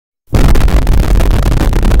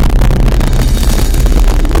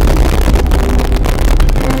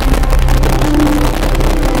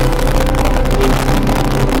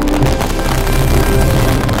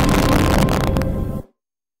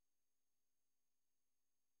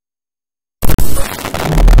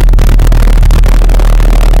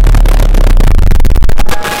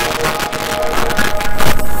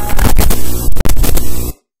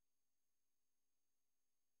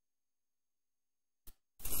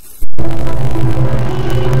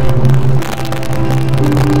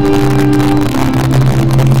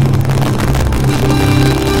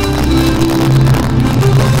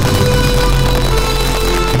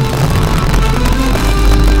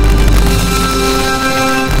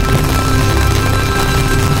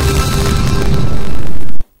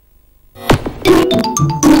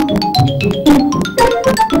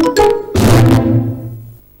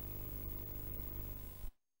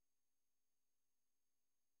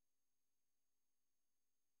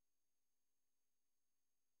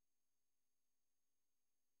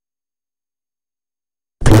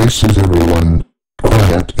Places everyone.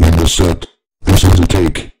 Quiet in the set. This is a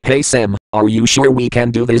take. Hey Sam, are you sure we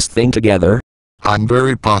can do this thing together? I'm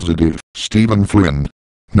very positive, Stephen Flynn.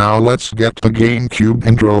 Now let's get the GameCube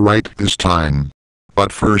intro right this time.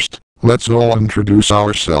 But first, let's all introduce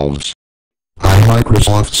ourselves. I'm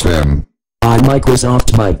Microsoft Sam. I'm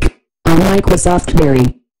Microsoft Mike. I'm Microsoft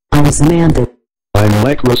Barry. I'm Samantha. I'm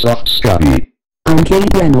Microsoft Scotty. I'm Kate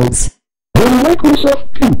Reynolds. I'm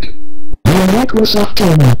Microsoft Pete. I'm Microsoft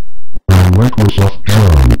Anna. I'm Microsoft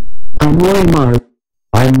John. I'm Roy Marr.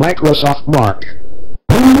 I'm Microsoft Mark.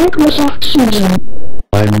 I'm Microsoft Susan.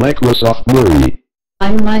 I'm Microsoft Murray.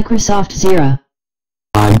 I'm Microsoft Zira.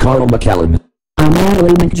 I'm Carl McCallum. I'm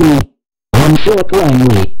Natalie McGee. I'm Philip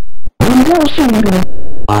Langley. I'm Bill Finger.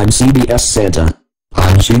 I'm CBS Santa.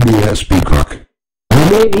 I'm CBS Peacock.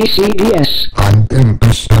 I'm ABCDS. I'm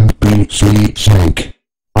MSNBC Snake.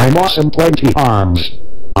 I'm Awesome Plenty Arms.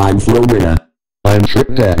 I'm Florina. I'm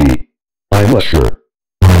Trick Daddy. I'm Usher.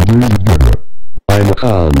 I'm David Guetta. I'm a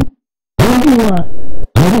con. I'm Noah.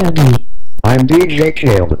 I'm Andy. I'm DJ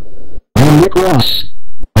Caleb. I'm Rick Ross.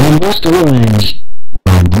 I'm Buster Rhymes.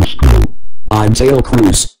 I'm Disco. I'm Tail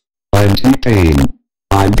Cruz. I'm T-Pain.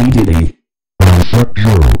 I'm P. Diddy. I'm Fat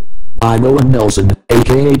Joe. I'm Owen Nelson,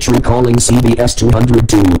 aka True Calling CBS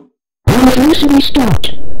 202. I'm Felicity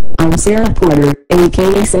Stout. I'm Sarah Porter,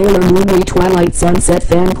 aka Sailor Moon Twilight Sunset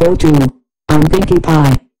Fanco 2. I'm Pinkie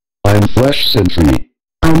Pie. I'm Flash Sentry.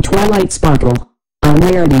 I'm Twilight Sparkle. I'm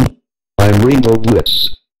Rarity. I'm Rainbow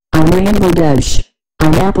Blitz. I'm Rainbow Dash.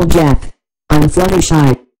 I'm Applejack. I'm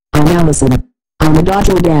Fluttershy. I'm Allison. I'm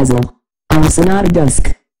Adagio Dazzle. I'm Sonata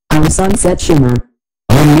Dusk. I'm Sunset Shimmer.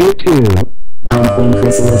 I'm Mewtwo. I'm Queen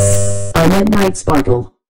Chrysalis. I'm Midnight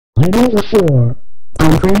Sparkle. I'm Eva 4.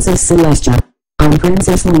 I'm Princess Celestia. I'm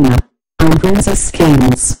Princess Luna. I'm Princess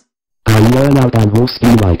Cadence. I'm Leonard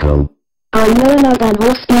Anwolski Michael. I'm Leonard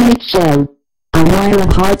Anwolski Michelle. I'm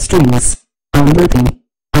Lyra Heartstrings. I'm Burpee.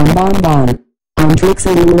 I'm Bonbon. I'm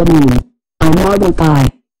Trixie Lula Moon. I'm Marble Pie.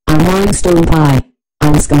 I'm Rhinestone Pie.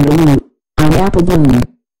 I'm Scottaloo. I'm Apple Bloom.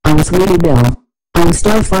 I'm Sweetie Belle. I'm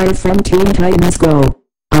Starfire from Teen Titans Go.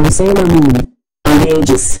 I'm Sailor Moon. I'm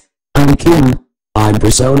Aegis. I'm Kim. I'm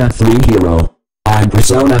Persona 3 Hero. I'm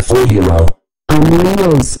Persona 4 Hero. I'm Moon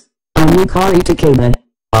Rose. I'm Yukari Takeda.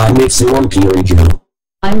 I'm Mitsuo Kiriju.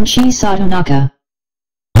 I'm Chisato Naka.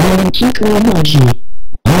 I'm Kiko Emoji.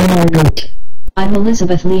 I'm Margaret. I'm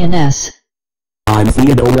Elizabeth Leoness. I'm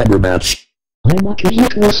Theodore Ebermatch. I'm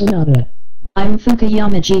Akihiko Sonata. I'm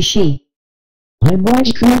Fukuyama Jishi. I'm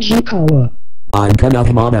Rajiku Jikawa. I'm Kana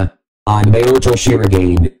Hamada. I'm Naruto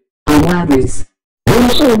Shirogane. I'm Abris. I'm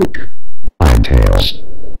Sonic. I'm Tails.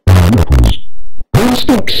 I'm Knuckles. I'm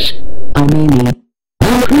Sticks. I'm Amy.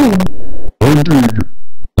 I'm Cream. I'm Dig.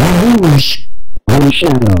 I'm Rouge. I'm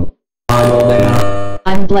Shadow. I'm Omega.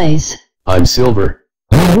 I'm Blaze. I'm Silver.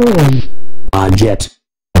 I'm Roy. I'm Jet.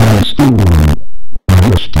 I'm Storm.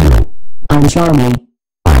 I'm Estelle. I'm Charmy.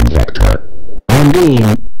 I'm Vector. I'm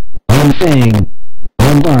Bean. I'm Fang.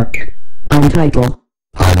 I'm Dark. I'm Title.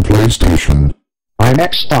 I'm PlayStation. I'm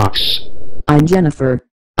Xbox. I'm Jennifer.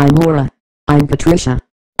 I'm Laura. I'm Patricia.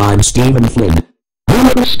 I'm Stephen Flynn. I'm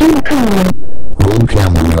Christina Khan. Roll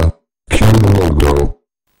camera. Cue the logo.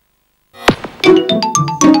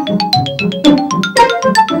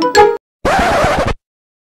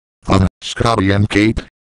 Scotty and Kate,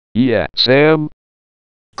 Yeah, Sam?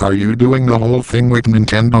 are you doing the whole thing with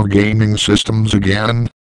Nintendo gaming systems again?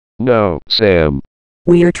 No, Sam.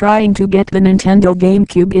 We are trying to get the Nintendo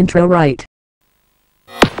GameCube intro right.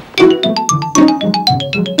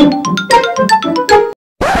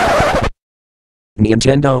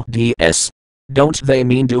 Nintendo DS. Don't they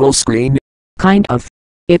mean dual screen? Kind of.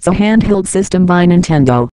 It's a handheld system by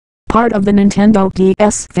Nintendo. Part of the Nintendo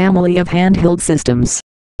DS family of handheld systems.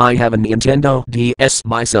 I have a Nintendo DS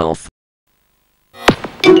myself.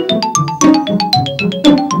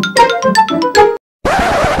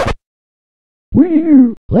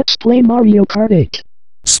 Woo! Let's play Mario Kart 8.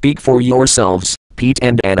 Speak for yourselves, Pete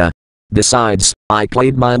and Anna. Besides, I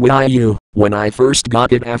played my Wii U when I first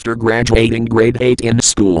got it after graduating grade 8 in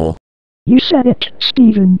school. You said it,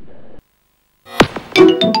 Steven.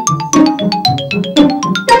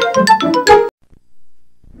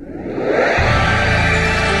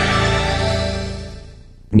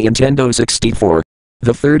 Nintendo 64.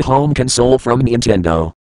 The third home console from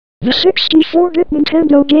Nintendo. The 64-bit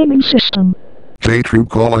Nintendo gaming system. J True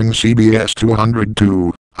calling CBS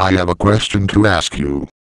 202. I have a question to ask you.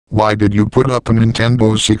 Why did you put up a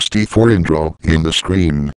Nintendo 64 intro in the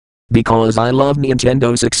screen? Because I love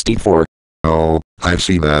Nintendo 64. Oh, I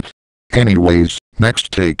see that. Anyways,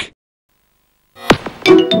 next take.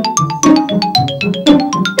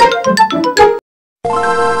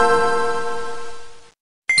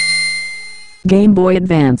 Game Boy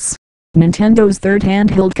Advance. Nintendo's third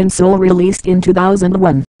handheld console released in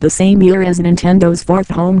 2001, the same year as Nintendo's fourth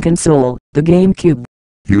home console, the GameCube.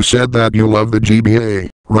 You said that you love the GBA,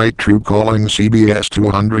 right? True calling CBS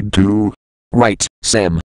 202. Right,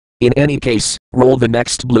 Sam. In any case, roll the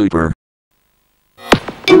next blooper.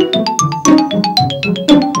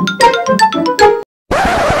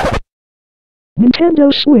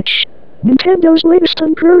 Nintendo Switch. Nintendo's latest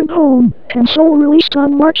and current home console released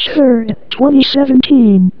on March 3rd,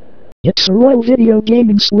 2017. It's a royal video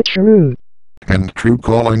gaming switcheroo. And True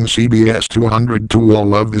calling CBS 202 will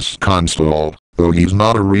love this console, though he's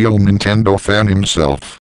not a real Nintendo fan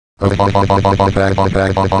himself. Raffle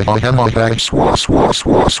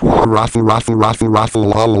raffle raffle raffle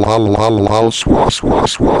lol lol lol lol swa swa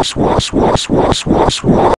swa swa swa swa swa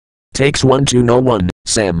swa. Takes 1 to know 1,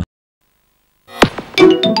 Sam.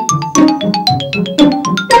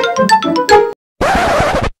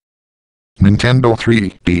 Nintendo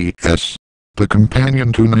 3DS. The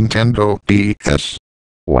companion to Nintendo DS.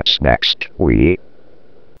 What's next, Wii?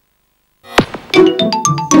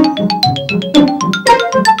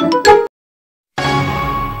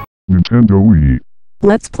 Nintendo Wii.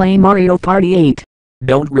 Let's play Mario Party 8.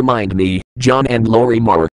 Don't remind me, John and Lori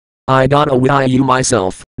Moore. I got a Wii U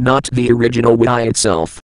myself, not the original Wii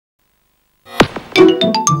itself.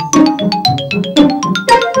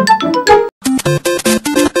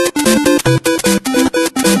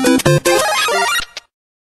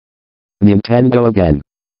 Nintendo again.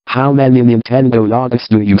 How many Nintendo logos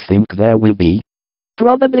do you think there will be?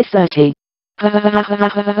 Probably 30.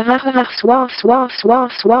 Swah swah swah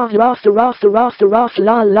swah roth roth roth roth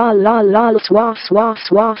la la la la swah swah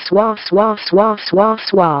swah swah swah swah swah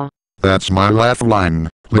swah. That's my laugh line.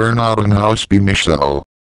 Learn out on how Spanish so.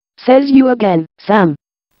 Says you again, Sam.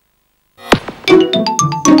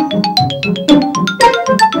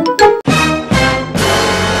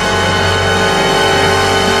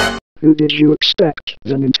 Who did you expect,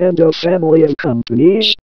 the Nintendo family of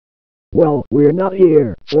companies? Well, we're not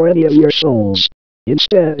here for any of your souls.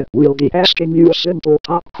 Instead, we'll be asking you a simple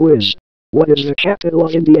pop quiz. What is the capital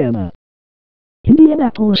of Indiana?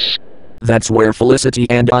 Indianapolis. That's where Felicity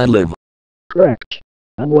and I live. Correct.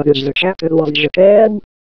 And what is the capital of Japan?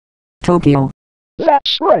 Tokyo.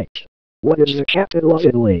 That's right. What is the capital of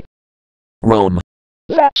Italy? Rome.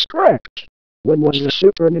 That's correct. When was the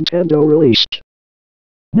Super Nintendo released?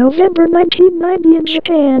 November 1990 in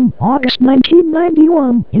Japan, August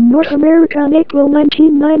 1991 in North America, and April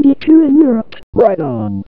 1992 in Europe. Right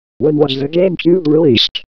on. When was the GameCube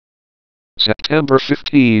released? September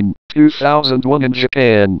 15, 2001 in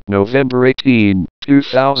Japan, November 18,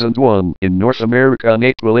 2001 in North America and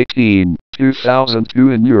April 18,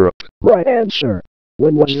 2002 in Europe. Right answer.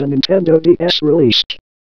 When was the Nintendo DS released?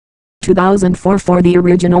 2004 for the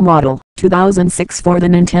original model, 2006 for the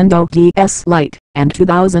Nintendo DS Lite, and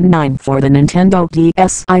 2009 for the Nintendo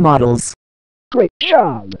DSi models. Great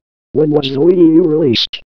job! When was the Wii U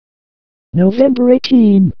released? November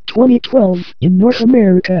 18, 2012 in North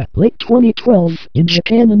America, late 2012 in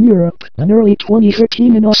Japan and Europe, and early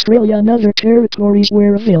 2013 in Australia and other territories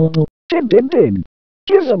where available. Bim bim bim!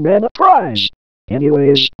 Give the man a prize!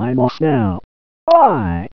 Anyways, I'm off now.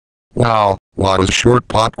 Bye! Wow, what a short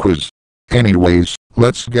pop quiz. Anyways,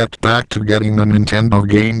 let's get back to getting the Nintendo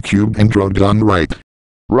GameCube intro done right.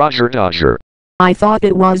 Roger Dodger. I thought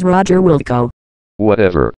it was Roger Wilco.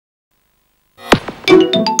 Whatever.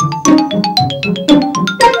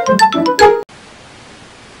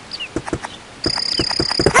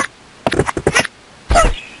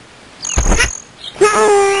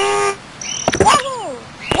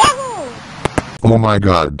 Oh my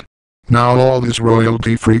god. Now all this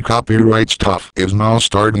royalty-free copyright stuff is now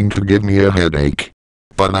starting to give me a headache.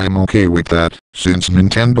 But I'm okay with that, since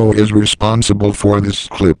Nintendo is responsible for this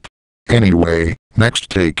clip. Anyway, next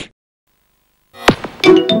take.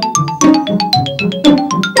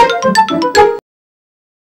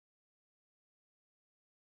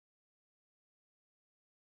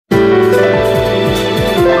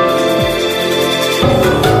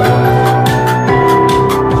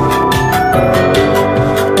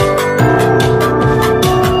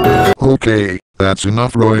 Okay, that's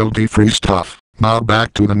enough royalty-free stuff. Now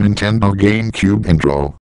back to the Nintendo GameCube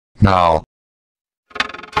intro. Now.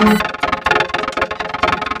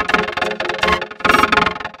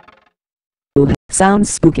 Ooh, sounds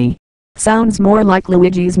spooky. Sounds more like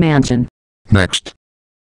Luigi's Mansion. Next.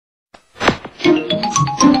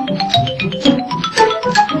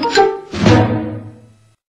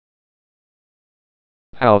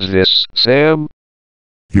 How's this, Sam?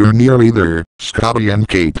 You're nearly there, Scotty and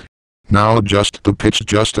Kate. Now adjust the pitch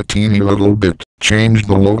just a teeny little bit. Change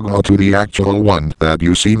the logo to the actual one that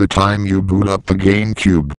you see the time you boot up the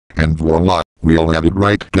GameCube, and voila, we'll have it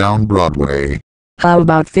right down Broadway. How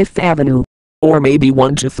about Fifth Avenue? Or maybe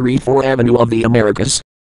 1234 Avenue of the Americas.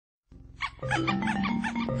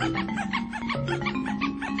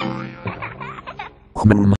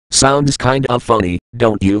 Sounds kind of funny,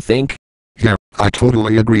 don't you think? Yeah, I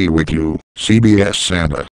totally agree with you, CBS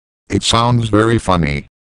Santa. It sounds very funny.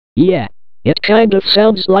 Yeah, it kind of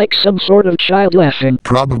sounds like some sort of child laughing.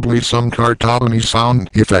 Probably some cartoony sound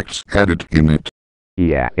effects added in it.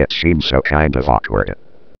 Yeah, it seems so kind of awkward.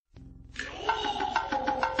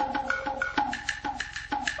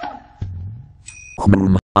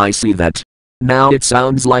 I see that. Now it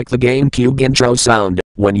sounds like the GameCube intro sound,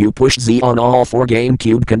 when you push Z on all 4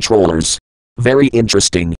 GameCube controllers. Very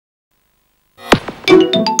interesting.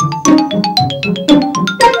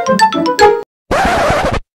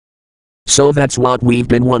 So that's what we've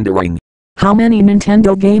been wondering. How many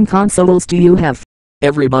Nintendo game consoles do you have?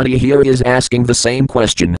 Everybody here is asking the same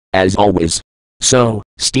question, as always. So,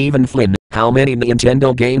 Stephen Flynn, how many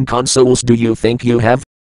Nintendo game consoles do you think you have?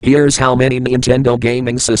 Here's how many Nintendo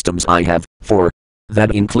gaming systems I have. 4.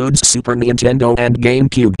 That includes Super Nintendo and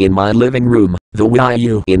GameCube in my living room, the Wii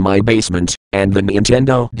U in my basement, and the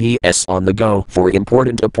Nintendo DS on the go for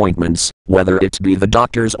important appointments, whether it be the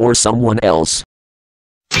doctor's or someone else.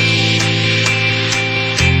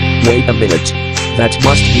 Wait a minute. That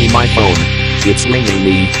must be my phone. It's ringing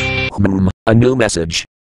me. A new message.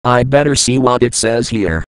 I better see what it says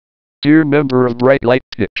here. Dear member of Bright Light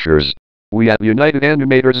Pictures, we at United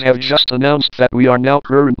Animators have just announced that we are now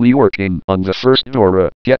currently working on the first Dora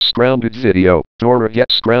Gets Grounded video, Dora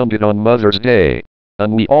Gets Grounded on Mother's Day.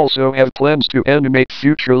 And we also have plans to animate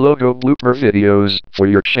future Logo Blooper videos for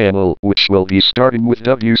your channel, which will be starting with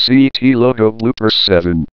WCT Logo Bloopers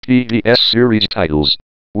 7, PBS series titles.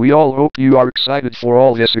 We all hope you are excited for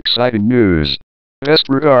all this exciting news. Best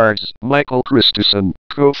regards, Michael Christensen,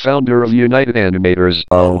 co-founder of United Animators.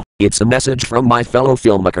 Oh, it's a message from my fellow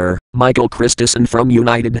filmmaker, Michael Christensen from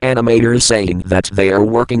United Animators saying that they are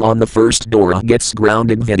working on the first Dora Gets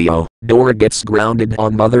Grounded video, Dora Gets Grounded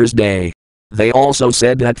on Mother's Day. They also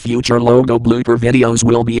said that future Logo Blooper videos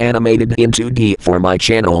will be animated in 2D for my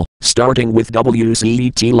channel, starting with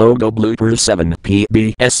WCT Logo Bloopers 7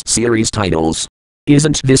 PBS series titles.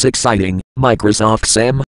 Isn't this exciting, Microsoft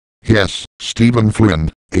Sam? Yes, Stephen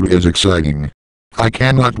Flynn, it is exciting. I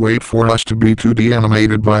cannot wait for us to be 2D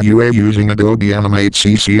animated by UA using Adobe Animate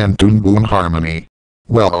CC and Toon Boom Harmony.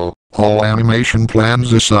 Well, all animation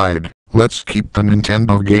plans aside, let's keep the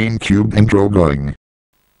Nintendo GameCube intro going.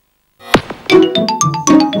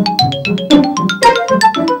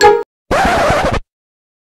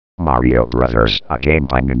 Mario Brothers, a game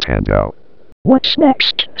by Nintendo. What's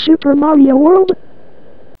next, Super Mario World?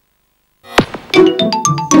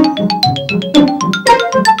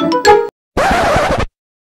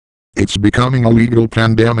 It's becoming a legal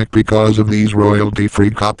pandemic because of these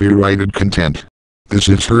royalty-free copyrighted content. This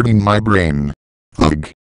is hurting my brain.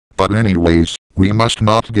 Ugh. But anyways, we must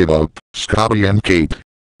not give up, Scotty and Kate.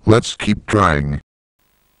 Let's keep trying.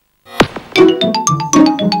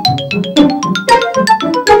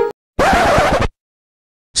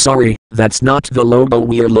 Sorry, that's not the logo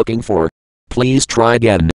we're looking for. Please try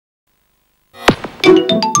again.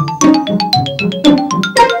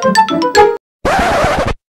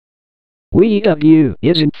 Wii U,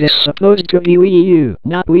 isn't this supposed to be Wii U,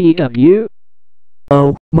 not Wii U?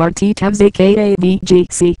 Oh, Martitevs aka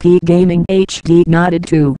VGCP Gaming HD nodded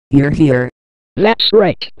too, you're here. That's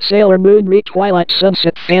right, Sailor Moon re Twilight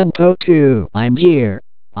Sunset Fanpo 2, I'm here.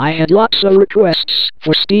 I had lots of requests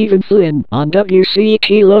for Stephen Flynn on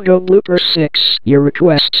WCT Logo Bloopers 6, your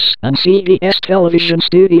requests, and CBS Television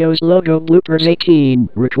Studios Logo Bloopers 18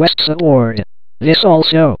 Requests Award. This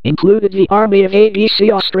also included the army of ABC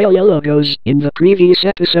Australia logos in the previous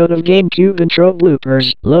episode of GameCube Intro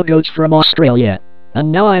Bloopers, logos from Australia.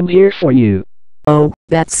 And now I'm here for you. Oh,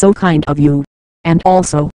 that's so kind of you. And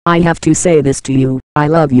also, I have to say this to you, I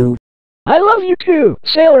love you. I love you too,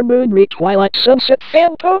 Sailor Moon re Twilight Sunset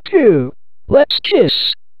Fanpo 2. Let's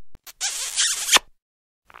kiss.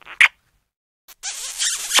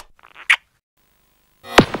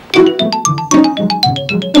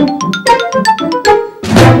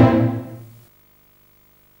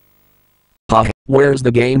 Where's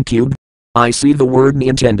the GameCube? I see the word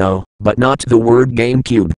Nintendo, but not the word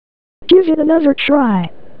GameCube. Give it another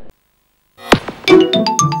try.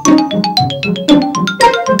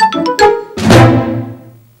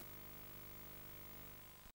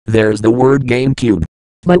 There's the word GameCube.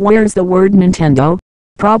 But where's the word Nintendo?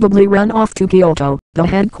 Probably run off to Kyoto, the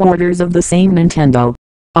headquarters of the same Nintendo.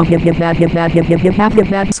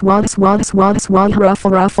 Swat swat swat swat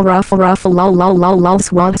ruffle ruffle ruffle ruffle lol lol lol lol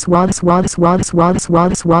swat swat swat swat swat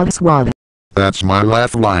swat swat swat. That's my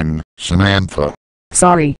laugh line, Samantha.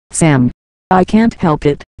 Sorry, Sam. I can't help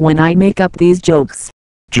it when I make up these jokes.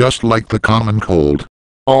 Just like the common cold.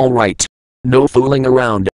 Alright. No fooling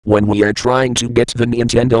around when we are trying to get the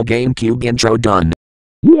Nintendo GameCube intro done.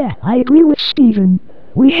 Yeah, I agree with Steven.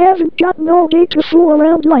 We haven't gotten all day to fool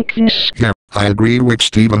around like this. Yeah, I agree with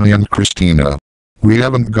Stephen and Christina. We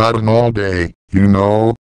haven't gotten all day, you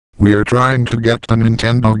know. We are trying to get the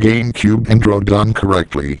Nintendo GameCube intro done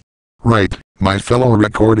correctly. Right, my fellow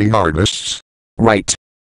recording artists? Right.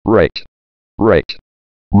 Right. Right.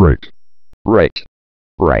 Right. Right.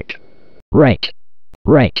 Right. Right.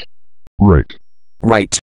 Right. Right.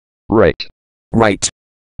 Right. Right. Right.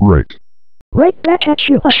 Right. Right back at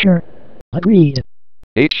you, Usher. Agreed.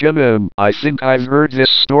 I think I've heard this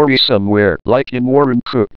story somewhere, like in Warren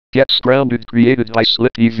Cook, Gets Grounded created by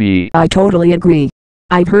Slit TV. I totally agree.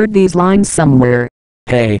 I've heard these lines somewhere.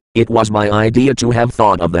 Hey, it was my idea to have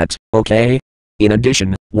thought of that, okay? In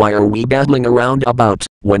addition, why are we battling around about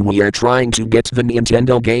when we are trying to get the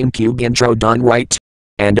Nintendo GameCube intro done right?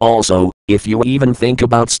 And also, if you even think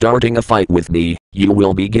about starting a fight with me, you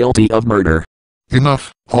will be guilty of murder.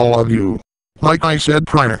 Enough, all of you. Like I said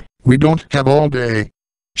prior, we don't have all day.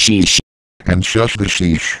 Sheesh. And shush the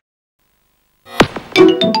sheesh.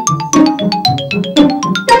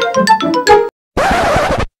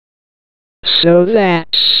 So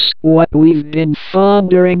that's what we've been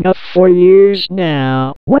pondering up for years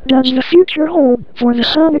now. What does the future hold for the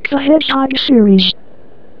Sonic the Hedgehog series?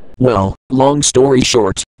 Well, long story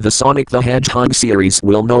short, the Sonic the Hedgehog series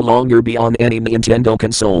will no longer be on any Nintendo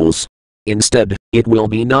consoles. Instead, it will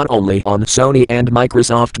be not only on Sony and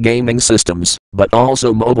Microsoft gaming systems, but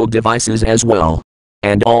also mobile devices as well.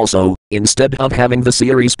 And also, instead of having the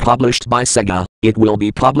series published by Sega, it will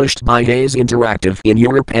be published by Hayes Interactive in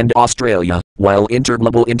Europe and Australia, while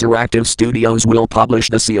Interglobal Interactive Studios will publish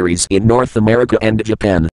the series in North America and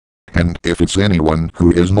Japan. And if it's anyone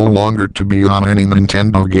who is no longer to be on any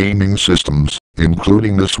Nintendo gaming systems,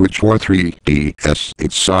 including the Switch or 3DS,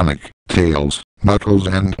 it's Sonic, Tails, Knuckles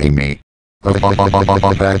and Amy. Raffle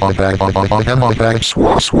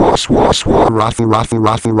raffle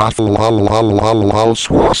raffle raffle lol lol lol lol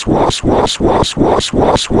swa swa swa swa swa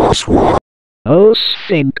swa swa swa. Oh,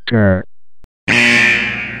 Stinker.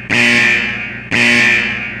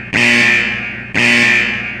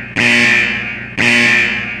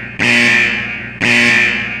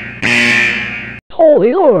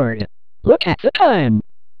 Holy Lord! Look at the time.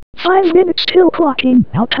 5 minutes till clocking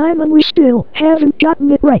out time and we still haven't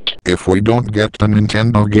gotten it right. If we don't get the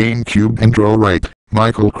Nintendo GameCube intro right,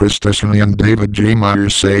 Michael Christensen and David J.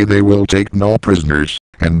 Myers say they will take no prisoners,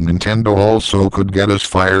 and Nintendo also could get us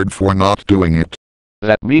fired for not doing it.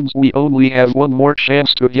 That means we only have one more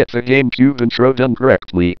chance to get the GameCube intro done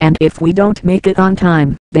correctly. And if we don't make it on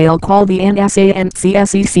time, they'll call the NSA and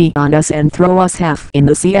CSEC on us and throw us half in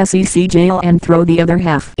the CSEC jail and throw the other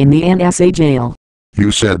half in the NSA jail. You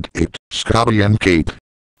said it, Scotty and Kate.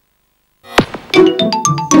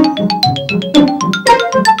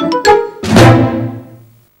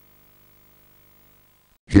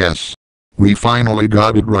 Yes. We finally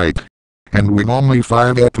got it right. And we've only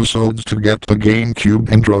 5 episodes to get the GameCube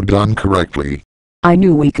intro done correctly. I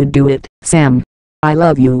knew we could do it, Sam. I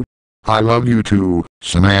love you. I love you too,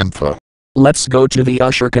 Samantha. Let's go to the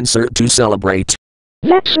Usher concert to celebrate.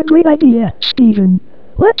 That's a great idea, Steven.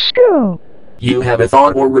 Let's go! You have a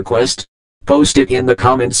thought or request? Post it in the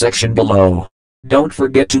comment section below. Don't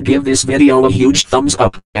forget to give this video a huge thumbs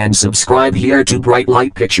up, and subscribe here to Bright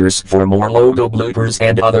Light Pictures for more Logo bloopers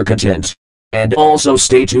and other content. And also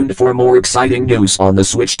stay tuned for more exciting news on the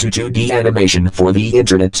switch to 2D animation for the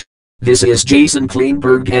internet. This is Jason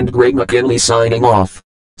Kleinberg and Greg McKinley signing off.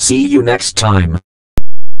 See you next time.